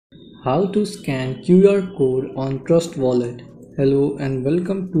How to scan QR code on Trust Wallet. Hello and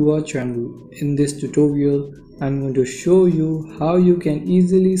welcome to our channel. In this tutorial, I'm going to show you how you can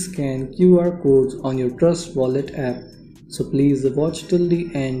easily scan QR codes on your Trust Wallet app. So please watch till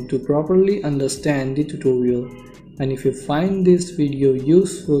the end to properly understand the tutorial. And if you find this video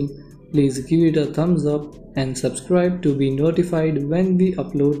useful, please give it a thumbs up and subscribe to be notified when we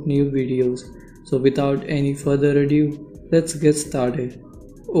upload new videos. So without any further ado, let's get started.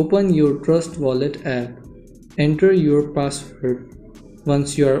 Open your Trust Wallet app. Enter your password.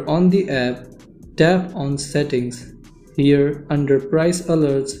 Once you are on the app, tap on Settings. Here under Price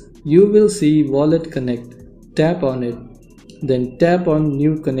Alerts, you will see Wallet Connect. Tap on it. Then tap on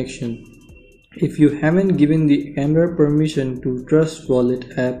New Connection. If you haven't given the camera permission to Trust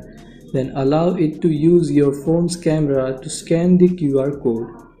Wallet app, then allow it to use your phone's camera to scan the QR code.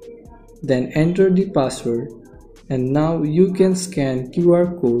 Then enter the password. And now you can scan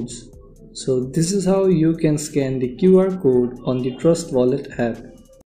QR codes. So this is how you can scan the QR code on the Trust Wallet app.